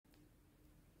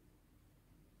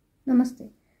Namaste.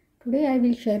 Today I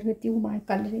will share with you my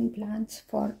coloring plans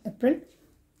for April.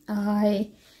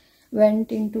 I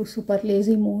went into super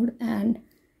lazy mode and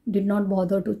did not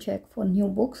bother to check for new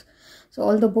books. So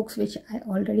all the books which I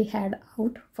already had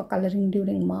out for coloring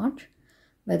during March,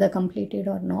 whether completed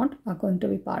or not, are going to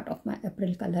be part of my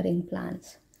April coloring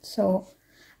plans. So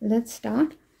let's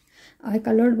start. I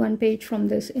colored one page from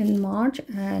this in March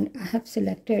and I have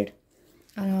selected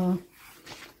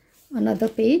another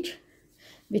page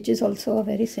which is also a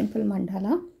very simple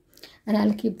mandala, and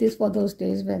I'll keep this for those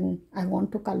days when I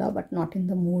want to color but not in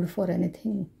the mood for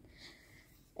anything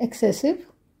excessive.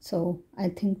 So I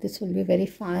think this will be very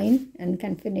fine and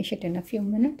can finish it in a few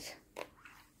minutes.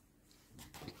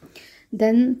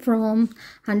 Then from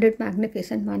 100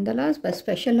 Magnificent Mandalas by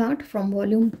Special Art from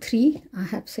volume 3, I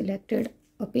have selected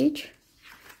a page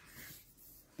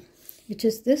which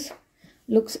is this.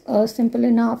 Looks simple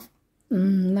enough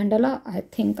mandala. I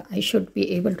think I should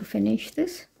be able to finish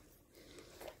this.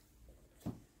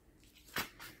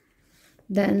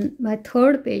 Then my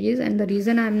third page is, and the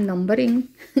reason I'm numbering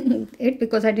it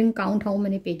because I didn't count how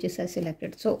many pages I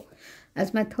selected. So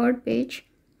as my third page,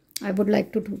 I would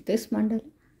like to do this mandala.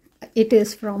 It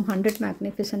is from 100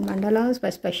 Magnificent Mandalas by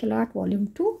Special Art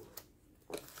volume 2.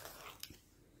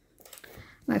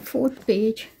 My fourth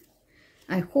page,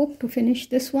 I hope to finish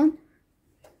this one.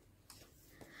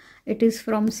 It is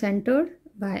from Centered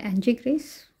by Angie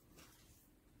Grace.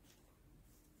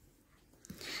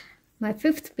 My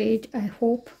fifth page, I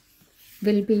hope,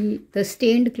 will be the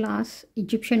Stained Glass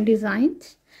Egyptian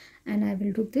Designs, and I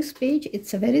will do this page.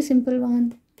 It's a very simple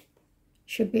one.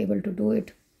 Should be able to do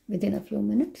it within a few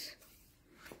minutes.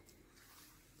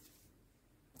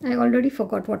 I already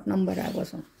forgot what number I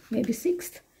was on. Maybe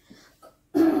 6th.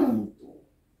 3,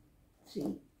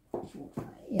 4, 5.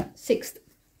 Yeah, 6th.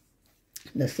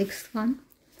 The 6th one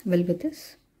will be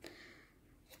this.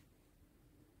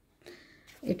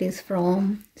 It is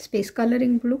from Space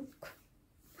Coloring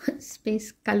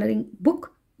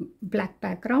Book, black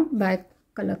background by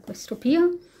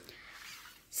Colorquestopia.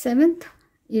 7th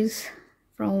is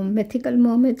from Mythical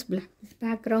Mermaids, black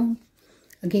background,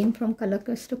 again from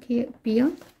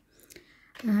Colorquestopia.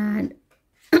 And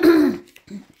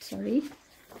sorry,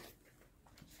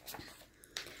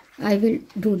 I will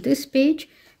do this page,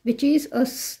 which is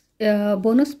a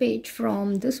bonus page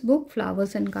from this book,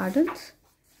 Flowers and Gardens.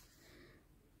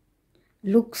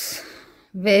 Looks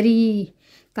very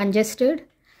congested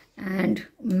and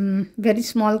very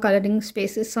small coloring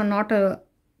spaces, so not a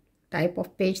type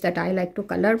of page that I like to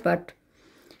color, but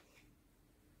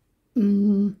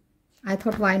I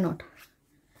thought why not.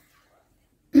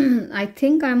 I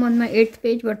think I'm on my 8th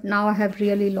page, but now I have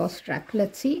really lost track.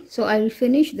 Let's see. So I'll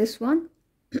finish this one.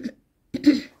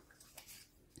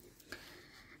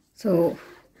 So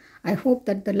I hope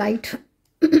that the light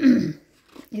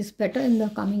is better in the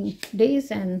coming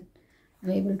days and I'm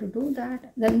able to do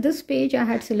that. Then this page I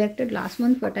had selected last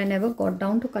month, but I never got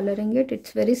down to coloring it.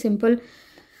 It's very simple,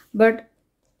 but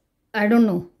I don't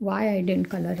know why I didn't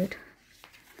color it.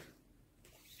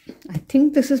 I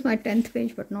think this is my 10th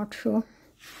page, but not sure.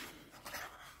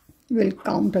 We'll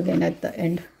count again at the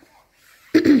end.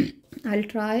 I'll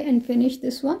try and finish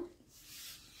this one.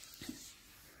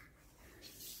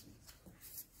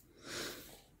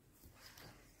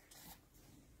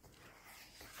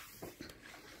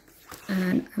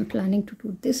 And I'm planning to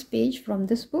do this page from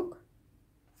this book.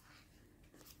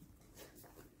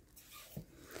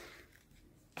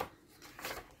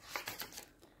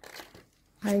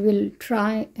 I will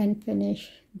try and finish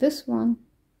this one.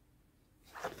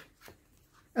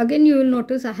 Again, you will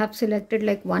notice I have selected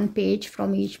like one page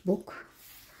from each book.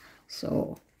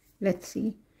 So let's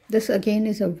see. This again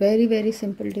is a very, very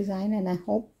simple design, and I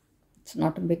hope it's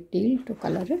not a big deal to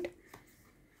color it.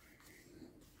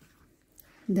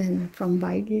 Then from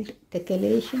Wild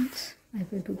Decorations, I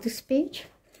will do this page.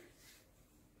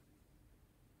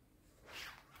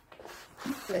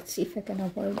 Let's see if I can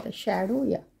avoid the shadow.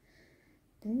 Yeah.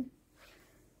 There.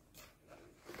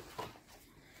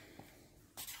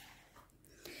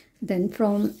 Then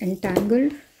from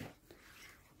Entangled,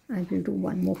 I will do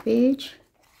one more page.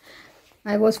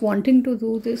 I was wanting to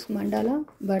do this mandala,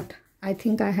 but I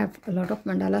think I have a lot of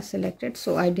mandalas selected,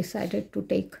 so I decided to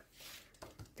take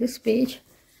this page.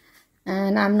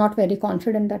 And I'm not very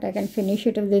confident that I can finish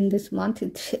it within this month.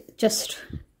 It's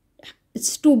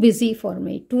too busy for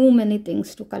me, too many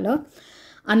things to color.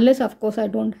 Unless, of course, I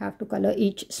don't have to color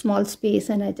each small space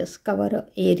and I just cover an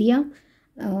area.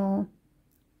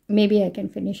 Maybe I can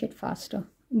finish it faster.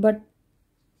 But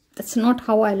that's not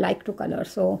how I like to color.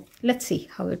 So let's see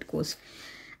how it goes.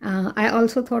 I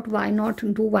also thought, why not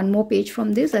do one more page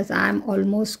from this, as I'm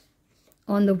almost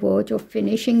on the verge of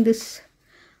finishing this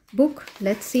book.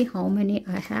 Let's see how many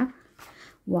I have.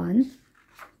 1,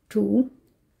 2,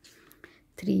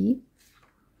 3,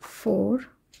 4,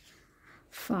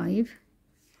 5,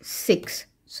 6.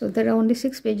 So there are only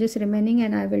 6 pages remaining,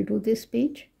 and I will do this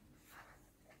page.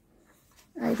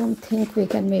 I don't think we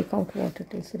can make out what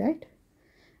it is, right?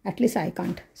 At least I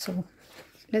can't. So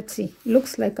let's see.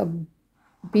 Looks like a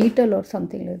beetle or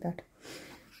something like that.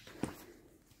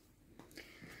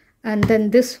 And then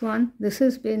this one, this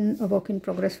has been a work in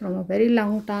progress from a very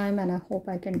long time, and I hope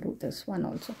I can do this one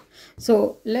also.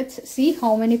 So let's see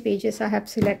how many pages I have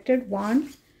selected.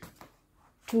 1,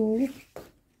 2,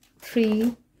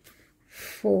 3,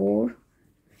 4,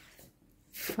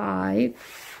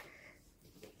 5,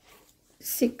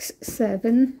 6,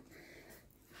 7,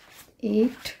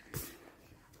 8,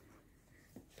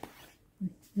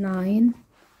 9,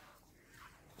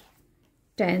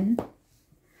 10,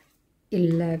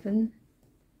 11,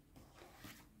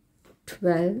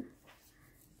 12,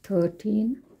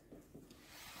 13,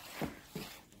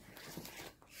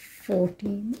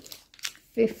 14,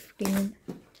 15,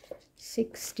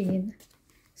 16,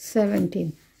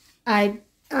 17. I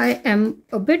am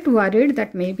a bit worried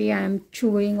that maybe I am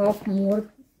chewing off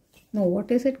more. No,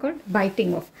 what is it called?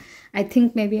 Biting off. I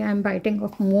think maybe I am biting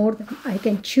off more than I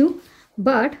can chew.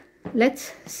 But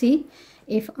let's see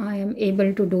if I am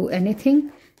able to do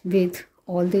anything with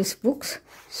all these books.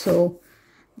 So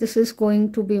this is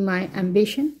going to be my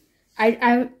ambition.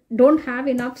 I don't have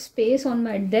enough space on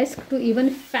my desk to even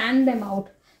fan them out.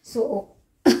 So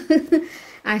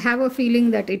I have a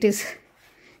feeling that it is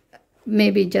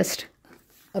maybe just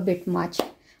a bit much.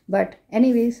 But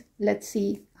anyways, let's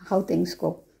see how things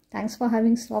go. Thanks for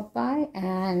having stopped by,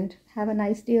 and have a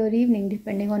nice day or evening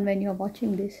depending on when you're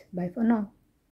watching this. Bye for now.